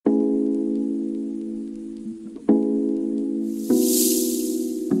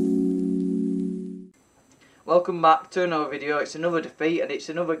Welcome back to another video. It's another defeat and it's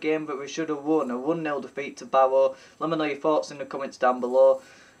another game that we should have won. A 1-0 defeat to Barrow. Let me know your thoughts in the comments down below.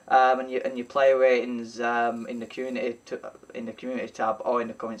 And your player ratings in the community tab or in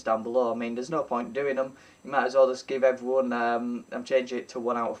the comments down below. I mean, there's no point doing them. You might as well just give everyone. I'm changing it to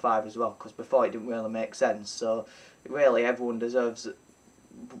 1 out of 5 as well, because before it didn't really make sense. So really, everyone deserves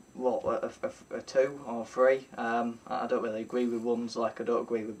what a 2 or 3. I don't really agree with ones like I don't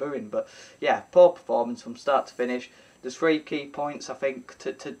agree with booing, but yeah, poor performance from start to finish. There's 3 key points I think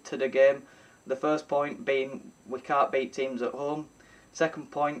to the game. The first point being we can't beat teams at home.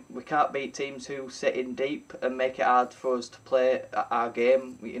 Second point, we can't beat teams who sit in deep and make it hard for us to play our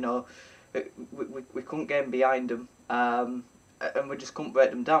game. You know, we couldn't get in behind them, and we just couldn't break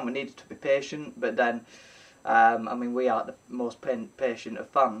them down. We needed to be patient, but then, I mean, we aren't the most patient of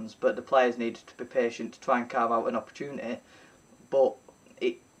fans, but the players needed to be patient to try and carve out an opportunity. But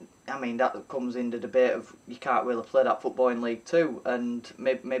I mean, that comes in the debate of you can't really play that football in League Two, and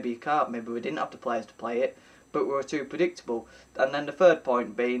maybe you can't. Maybe we didn't have the players to play it, but we were too predictable. And then the third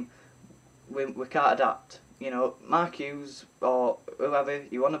point being, we can't adapt. You know, Mark Hughes or whoever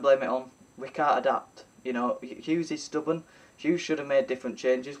you want to blame it on, we can't adapt. You know, Hughes is stubborn. Hughes should have made different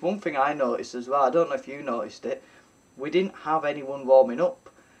changes. One thing I noticed as well, I don't know if you noticed it, we didn't have anyone warming up.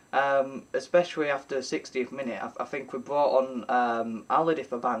 Especially after the 60th minute. I think we brought on Ality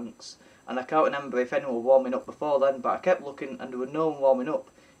for Banks, and I can't remember if anyone was warming up before then, but I kept looking and there was no one warming up.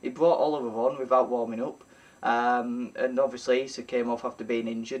 He brought Oliver on without warming up. And obviously Issa came off after being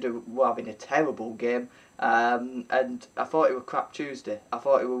injured. We were having a terrible game, and I thought it was crap Tuesday. I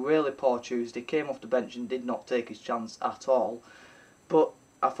thought it was really poor Tuesday. Came off the bench and did not take his chance at all. But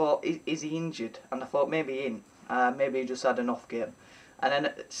I thought, is he injured? And I thought maybe he ain't. Maybe he just had an off game. And then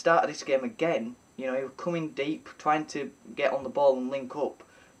at the start of this game again, you know, he was coming deep, trying to get on the ball and link up.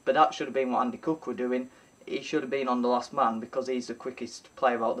 But that should have been what Andy Cook were doing. He should have been on the last man because he's the quickest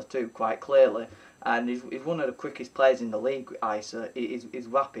player out of the two, quite clearly. And he's one of the quickest players in the league, Issa. He's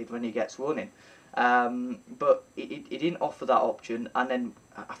rapid when he gets running. But he didn't offer that option. And then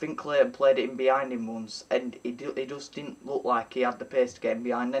I think Clayton played it in behind him once. And he just didn't look like he had the pace to get in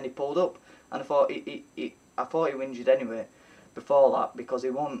behind. Then he pulled up. And I thought he was injured anyway before that, because he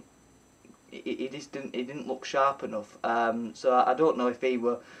didn't look sharp enough. So I don't know if he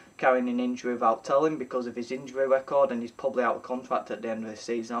were carrying an injury without telling because of his injury record, and he's probably out of contract at the end of the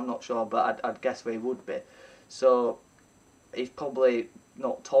season. I'm not sure, but I'd guess he would be. So he's probably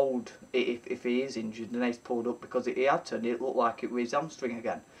not told if he is injured, and he's pulled up because he had to, and it looked like it was his hamstring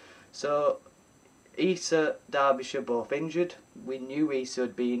again. So Issa, Derbyshire both injured. We knew Issa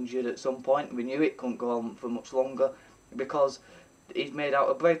would be injured at some point. We knew it couldn't go on for much longer because he's made out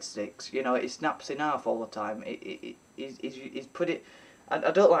of breadsticks. You know, he snaps in half all the time. He's pretty.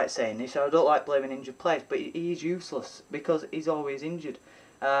 I don't like saying this. I don't like blaming injured players, but he's useless because he's always injured.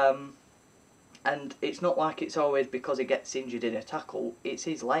 And it's not like it's always because he gets injured in a tackle. It's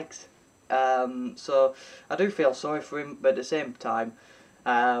his legs. So I do feel sorry for him, but at the same time,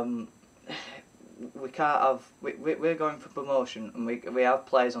 we can't have. We're going for promotion, and we have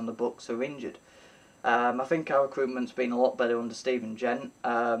players on the books who are injured. I think our recruitment's been a lot better under Stephen Gent,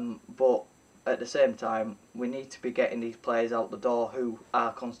 but at the same time, we need to be getting these players out the door who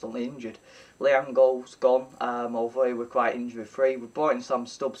are constantly injured. Liangol's gone, although he was quite injury-free. We brought in Sam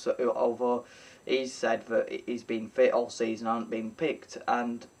Stubbs, although he's said that he's been fit all season and hasn't been picked.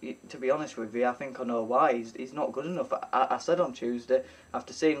 And to be honest with you, I think I know why. He's not good enough. I said on Tuesday,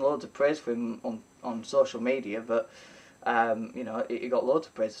 after seeing loads of praise for him on social media, that you know, he got loads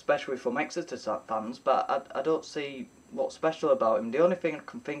of praise, especially from Exeter fans, but I don't see what's special about him. The only thing I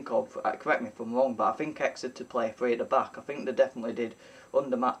can think of, correct me if I'm wrong, but I think Exeter play 3 at the back. I think they definitely did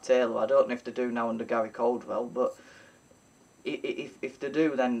under Matt Taylor. I don't know if they do now under Gary Caldwell, but if they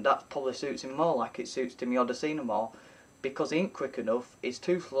do, then that probably suits him more, like it suits Timmy Odesina more, because he ain't quick enough, he's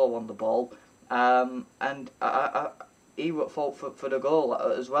too slow on the ball, and he was at fault for the goal,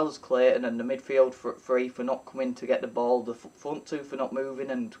 as well as Clayton, and the midfield three for not coming to get the ball, the front 2 for not moving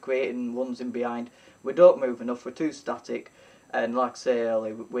and creating runs in behind. We don't move enough, we're too static, and like I say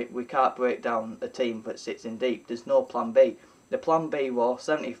earlier, we can't break down a team that sits in deep. There's no plan B. The plan B was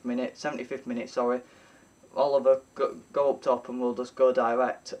 75th minute, sorry, Oliver go up top and we'll just go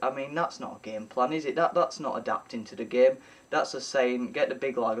direct. I mean, that's not a game plan, is it? That's not adapting to the game. That's just saying, get the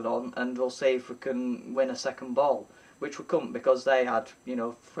big lad on and we'll see if we can win a second ball. Which we couldn't, because they had, you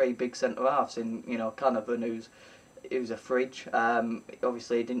know, 3 big centre halves in, you know, Canavan, who's a fridge.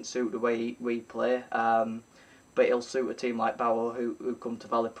 Obviously, it didn't suit the way we play, but it'll suit a team like Barrow who come to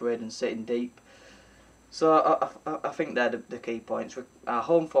Valley Parade and sit in deep. So I think they're the key points. Our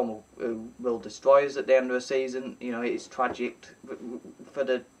home form will destroy us at the end of the season. You know, it's tragic for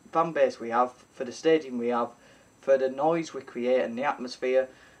the fan base we have, for the stadium we have, for the noise we create and the atmosphere.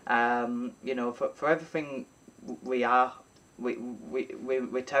 You know, for everything we are,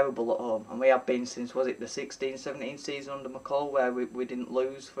 we're terrible at home, and we have been since, was it the 16-17 season under McCall, where we didn't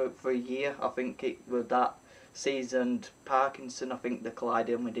lose for a year. I think it was that season. Parkinson, I think the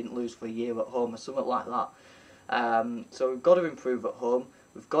collided and we didn't lose for a year at home or something like that. So we've got to improve at home.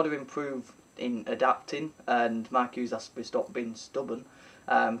 We've got to improve in adapting, and Mark Hughes has to stop being stubborn.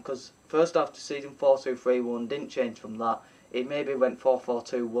 Because first after season 4-2-3-1 didn't change from that. It maybe went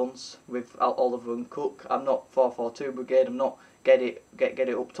 4-4-2 once with Oliver and Cook. I'm not 4-4-2 brigade. I'm not get it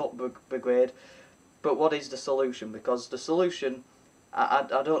up top brigade. But what is the solution? Because the solution, I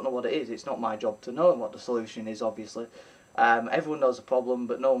don't know what it is. It's not my job to know what the solution is, obviously. Everyone knows the problem,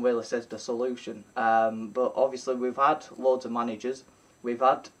 but no one really says the solution. But obviously we've had loads of managers. We've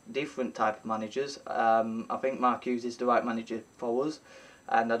had different type of managers. I think Mark Hughes is the right manager for us,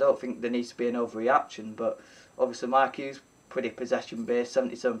 and I don't think there needs to be an overreaction. But obviously Mark Hughes, pretty possession based,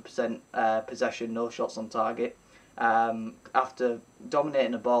 77% possession, no shots on target. After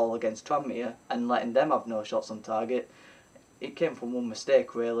dominating the ball against Tranmere and letting them have no shots on target, it came from one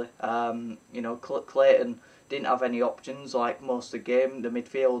mistake really. You know, Clayton didn't have any options like most of the game. The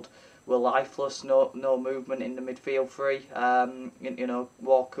midfield were lifeless, no movement in the midfield three. You know,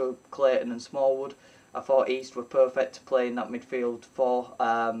 Walker, Clayton and Smallwood. I thought East were perfect to play in that midfield four.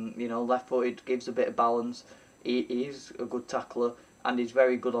 You know, left-footed, gives a bit of balance. He is a good tackler, and he's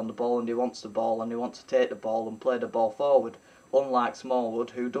very good on the ball, and he wants the ball, and he wants to take the ball and play the ball forward. Unlike Smallwood,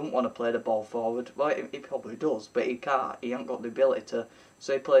 who don't want to play the ball forward. Well, he probably does, but he can't. He ain't got the ability to,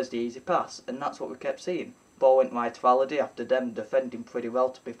 so he plays the easy pass, and that's what we kept seeing. Ball went wide to Halliday after them defending pretty well,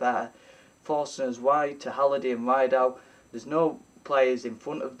 to be fair. Forcing us wide to Halliday and Rideout. There's no players in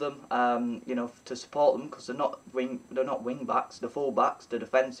front of them, you know, to support them, because they're not wing backs, they're full backs, they're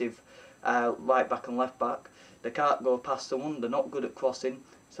defensive, right back and left back. They can't go past someone, they're not good at crossing,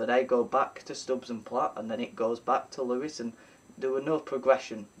 so they go back to Stubbs and Platt, and then it goes back to Lewis, and there was no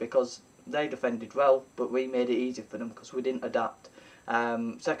progression because they defended well, but we made it easy for them because we didn't adapt.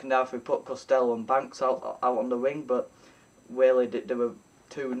 Second half we put Costello and Banks out on the wing, but really they were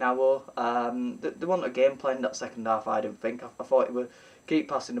too narrow. They weren't a game plan in that second half, I didn't think. I thought it would keep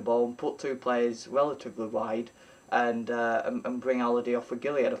passing the ball and put two players relatively wide, and bring Halliday off with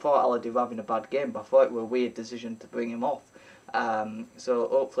Gilead. I thought Halliday was having a bad game, but I thought it was a weird decision to bring him off. So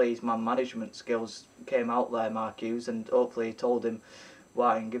hopefully his man management skills came out there, Mark Hughes, and hopefully he told him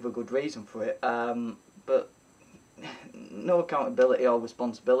why and give a good reason for it. But no accountability or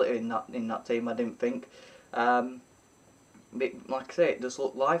responsibility in that team, I didn't think. Like I say, it just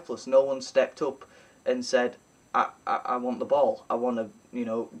looked lifeless. No one stepped up and said, I want the ball. I want to, you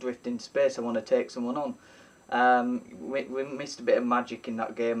know, drift into space. I want to take someone on. We missed a bit of magic in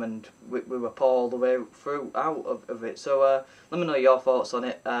that game, and we were poor all the way through out of it. So let me know your thoughts on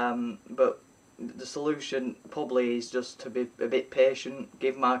it. But the solution probably is just to be a bit patient,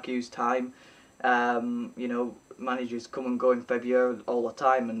 give Mark Hughes time. You know, managers come and go in February all the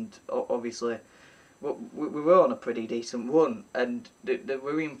time, and obviously we were on a pretty decent run. And the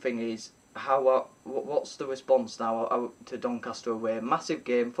worrying thing is, what's the response now to Doncaster away? Massive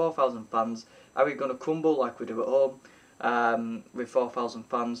game, 4,000 fans. Are we going to crumble like we do at home, with 4,000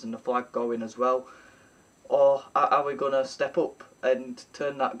 fans and the flag going as well? Or are we going to step up and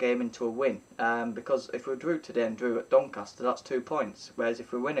turn that game into a win? Because if we drew today and drew at Doncaster, that's 2 points. Whereas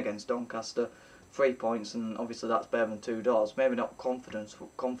if we win against Doncaster, 3 points, and obviously that's better than 2 draws. Maybe not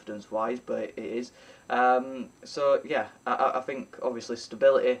confidence-wise, but it is. So yeah, I think obviously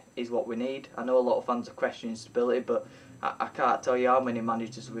stability is what we need. I know a lot of fans are questioning stability, but I can't tell you how many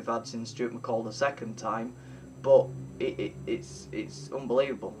managers we've had since Stuart McCall the second time, but it's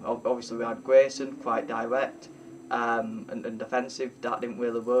unbelievable. Obviously we had Grayson, quite direct, and defensive. That didn't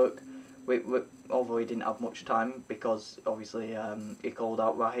really work. Although he didn't have much time because obviously he called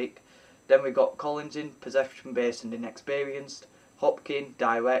out Rahik. Then we got Collins in, possession based and inexperienced. Hopkin,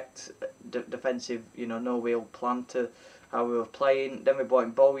 direct, defensive, you know, no real plan to how we were playing. Then we brought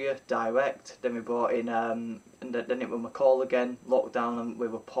in Bowyer, direct. Then we brought in, and then it was McCall again, lockdown, and we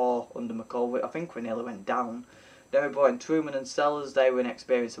were poor under McCall. I think we nearly went down. Then we brought in Truman and Sellers, they were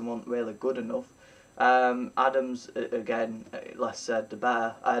inexperienced and weren't really good enough. Adams, again, less said the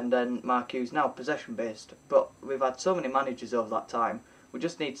better. And then Mark Hughes, now possession based. But we've had so many managers over that time. We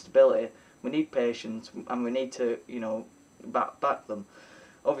just need stability, we need patience, and we need to, you know, back them.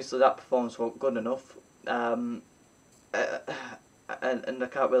 Obviously that performance wasn't good enough, and I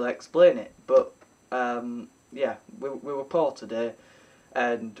can't really explain it, but yeah, we were poor today,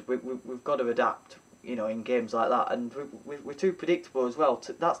 and we've got to adapt, you know, in games like that. And we're too predictable as well.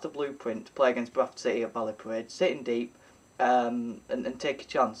 That's the blueprint to play against Bradford City at Valley Parade. Sitting deep, and take a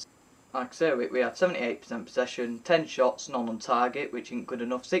chance. Like I say, we had 78% possession, 10 shots, none on target, which isn't good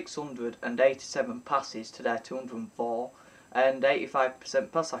enough. 687 passes to their 204, and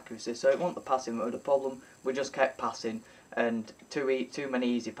 85% pass accuracy. So it wasn't the passing that was the problem. We just kept passing, and too many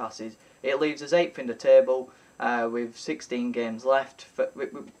easy passes. It leaves us 8th in the table. With 16 games left.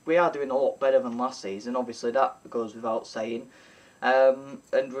 We are doing a lot better than last season, obviously that goes without saying. And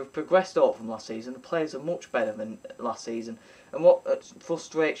we've progressed up from last season. The players are much better than last season. And what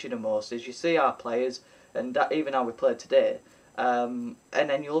frustrates you the most is you see our players, and that, even how we played today, and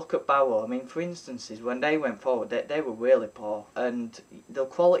then you look at Barrow. I mean, for instances, when they went forward, they were really poor. And the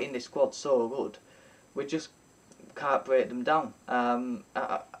quality in this squad's so good, we just can't break them down.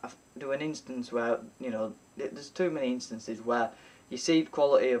 I do an instance where, you know, there's too many instances where you see the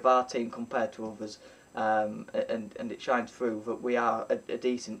quality of our team compared to others, and it shines through that we are a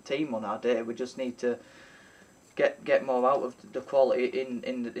decent team on our day. We just need to get more out of the quality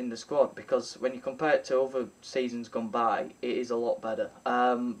in the squad, because when you compare it to other seasons gone by, it is a lot better.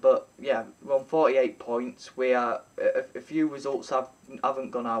 But yeah, we're on 48 points. We are a few results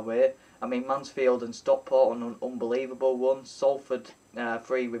haven't gone our way. I mean, Mansfield and Stockport on an unbelievable one. Salford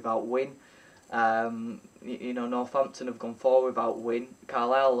 3 without win. You know, Northampton have gone 4 without win.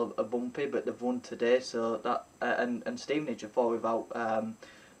 Carlisle are bumpy, but they've won today. So that and Stevenage are 4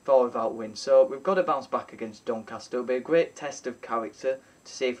 without win. So we've got to bounce back against Doncaster. It'll be a great test of character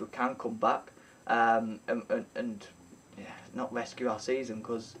to see if we can come back and yeah, not rescue our season,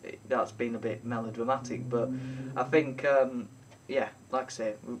 because that's been a bit melodramatic. But I think. Yeah, like I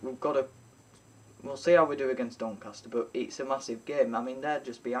say, we've got to. We'll see how we do against Doncaster, but it's a massive game. I mean, they're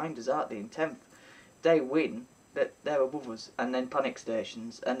just behind us, aren't they? In 10th, they win, they're above us, and then panic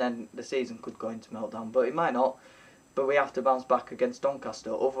stations, and then the season could go into meltdown. But it might not. But we have to bounce back against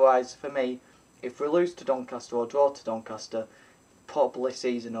Doncaster. Otherwise, for me, if we lose to Doncaster or draw to Doncaster, probably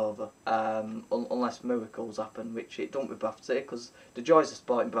season over. Unless miracles happen, which it don't with Bradford City, because the joys of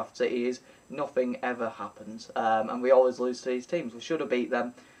sport in Bradford City is nothing ever happens, and we always lose to these teams. We should have beat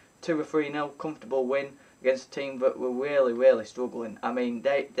them 2 or 3-0, comfortable win against a team that were really struggling. I mean,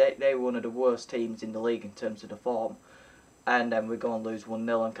 they were one of the worst teams in the league in terms of the form, and then we go and lose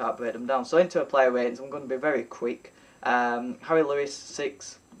 1-0 and can't break them down. So into a player ratings, I'm going to be very quick. Harry Lewis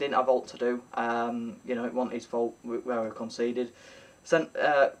 6, didn't have a lot to do. You know, it wasn't his fault where we conceded.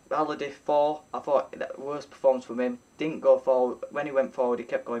 Halliday 4, I thought that worst performance from him. Didn't go forward. When he went forward, he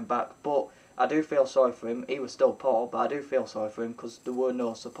kept going back. But I do feel sorry for him. He was still poor, but I do feel sorry for him because there were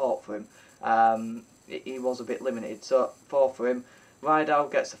no support for him. He was a bit limited, so 4 for him.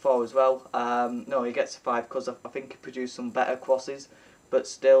 Rydell gets a 4 as well. No, he gets a 5 because I think he produced some better crosses, but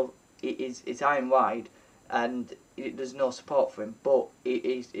still, it's high and wide, and there's no support for him. But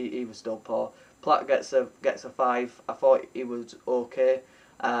he was still poor. Platt gets a 5. I thought he was okay.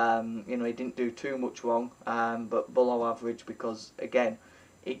 You know, he didn't do too much wrong, but below average because again,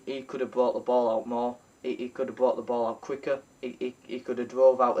 he could have brought the ball out more. He could have brought the ball out quicker. He could have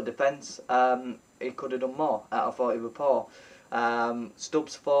drove out the defence. He could have done more. I thought he was poor.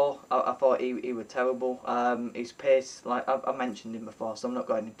 Stubbs 4. I thought he was terrible. His pace, like I mentioned him before, so I'm not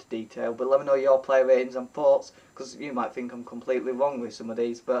going into detail. But let me know your player ratings and thoughts, because you might think I'm completely wrong with some of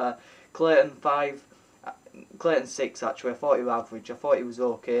these. But Clayton 5, Clayton 6 actually. I thought he was average. I thought he was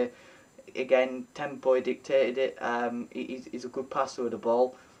okay. Again, tempo, he dictated it. He's a good passer of the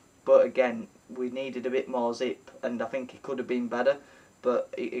ball, but again, we needed a bit more zip, and I think he could have been better.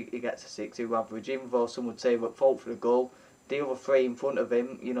 But he gets a 6. He was average, even though some would say we're at fault for the goal. The other 3 in front of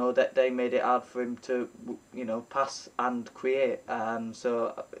him, you know, that they made it hard for him to, you know, pass and create.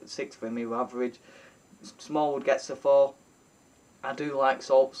 So 6 for him, he was average. Smallwood gets a 4. I do like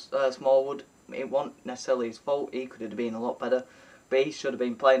Smallwood. It wasn't necessarily his fault. He could have been a lot better, but he should have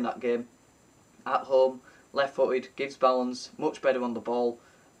been playing that game at home. Left-footed, gives balance, much better on the ball,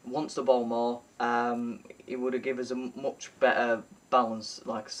 wants the ball more. He would have given us a much better balance,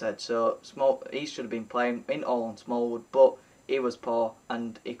 like I said. So he should have been playing in all on Smallwood, but he was poor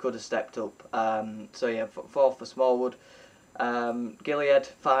and he could have stepped up. So yeah, 4 for Smallwood. Gilead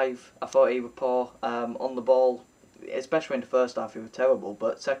 5. I thought he was poor on the ball, especially in the first half. He was terrible,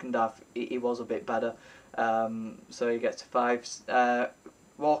 but second half he was a bit better. So he gets a 5.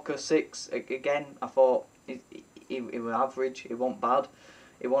 Walker 6 again. I thought he was average. He wasn't bad.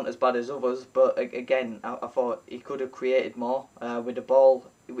 He wasn't as bad as others, but again, I thought he could have created more with the ball,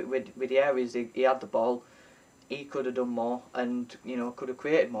 with the areas he had the ball. he could have done more and, you know, could have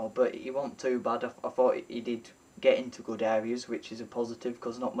created more, but he wasn't too bad. I thought he did get into good areas, which is a positive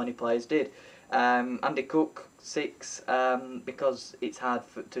because not many players did. Andy Cook, 6, because it's hard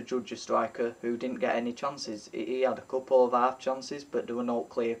to judge a striker who didn't get any chances. He had a couple of half chances, but they were not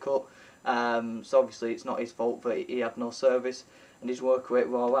clear cut. So obviously it's not his fault that he had no service, and his work rate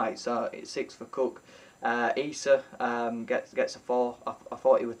were alright. So it's 6 for Cook. Issa gets a 4. I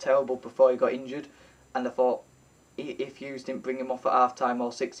thought he was terrible before he got injured, and I thought if Hughes didn't bring him off at half time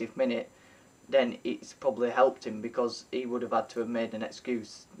or 60th minute, then it's probably helped him because he would have had to have made an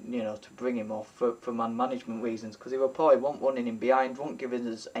excuse, you know, to bring him off for man management reasons, because he was poor. He wasn't running in behind, wasn't giving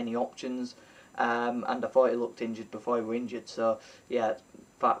us any options, and I thought he looked injured before he was injured. So yeah,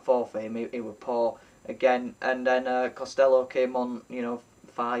 4 for him. He was poor again, and then Costello came on, you know,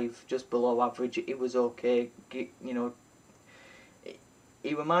 5, just below average. He was okay, you know.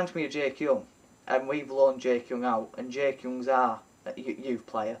 He reminds me of Jake Young, and we've loaned Jake Young out, and Jake Young's our youth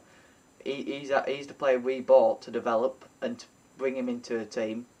player. He's the player we bought to develop and to bring him into a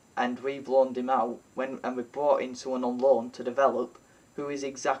team, and we've loaned him out and we've brought in someone on loan to develop who is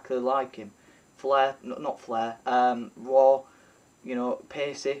exactly like him. Not flair, raw, you know,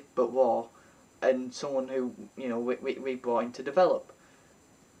 pacey but raw, and someone who, you know, we brought in to develop.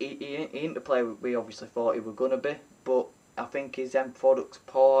 He ain't the player we obviously thought he was gonna be, but I think his end product's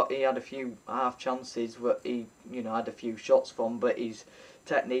poor. He had a few half chances where he, you know, had a few shots from, but his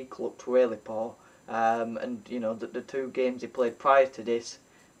technique looked really poor. And you know, the 2 games he played prior to this,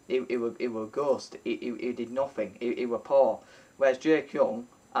 he were a ghost. He did nothing. He were poor. Whereas Jake Young,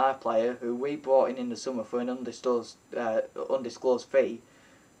 our player, who we brought in the summer for an undisclosed fee,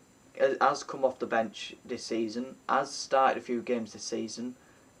 has come off the bench this season, has started a few games this season,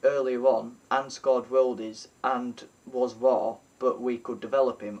 earlier on, and scored worldies and was raw, but we could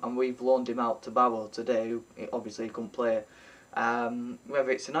develop him, and we've loaned him out to Barrow today, who obviously couldn't play. Whether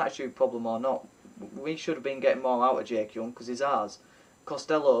it's an attitude problem or not, we should have been getting more out of Jake Young because he's ours.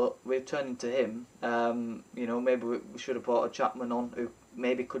 Costello, we're turning to him. You know, maybe we should have brought a Chapman on who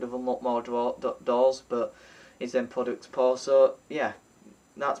maybe could have unlocked more doors, but his end product's poor. So yeah,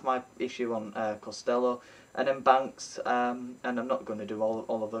 that's my issue on Costello. And then Banks, and I'm not going to do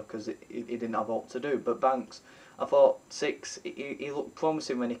Oliver because he didn't have what to do, but Banks, I thought 6, he looked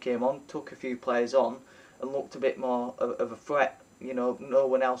promising when he came on, took a few players on and looked a bit more of a threat. You know, no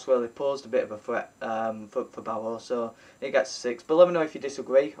one else really posed a bit of a threat for Barrow, so he gets 6. But let me know if you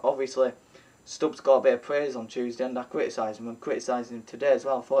disagree. Obviously, Stubbs got a bit of praise on Tuesday, and I criticised him. I'm criticising him today as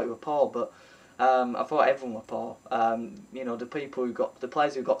well. I thought he was poor, but I thought everyone were poor. You know, the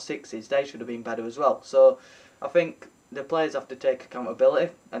players who got 6s, they should have been better as well. So I think the players have to take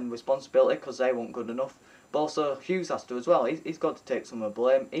accountability and responsibility because they weren't good enough. But also Hughes has to as well. He's got to take some of the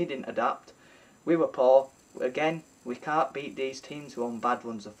blame. He didn't adapt. We were poor. Again, we can't beat these teams who are on bad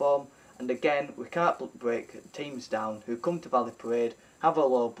runs of form. And again, we can't break teams down who come to Valley Parade, have a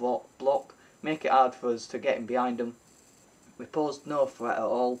low block, make it hard for us to get in behind them. We posed no threat at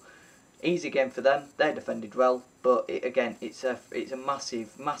all. Easy game for them. They defended well, but again, it's a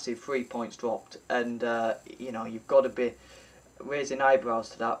massive 3 points dropped, and you know, you've got to be raising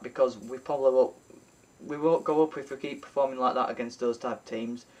eyebrows to that because we won't go up if we keep performing like that against those type of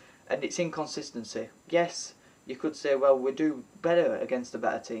teams, and it's inconsistency. Yes, you could say, well, we do better against the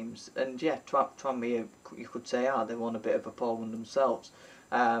better teams, and yeah, Tranmere, you could say, they won a bit of a poor one themselves.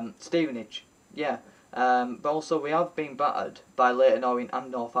 Stevenage, yeah. But also we have been battered by Leyton Orient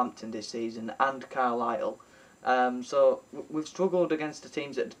and Northampton this season, and Carlisle. So we've struggled against the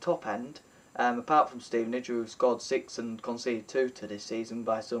teams at the top end, apart from Stevenage, who scored 6 and conceded 2 to this season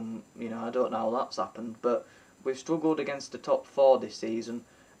by some, you know, I don't know how that's happened, but we've struggled against the top 4 this season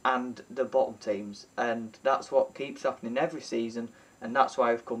and the bottom teams, and that's what keeps happening every season, and that's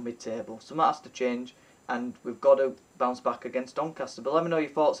why we've come mid-table. So that has to change, and we've got to bounce back against Doncaster. But let me know your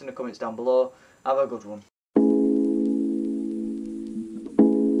thoughts in the comments down below. Have a good one.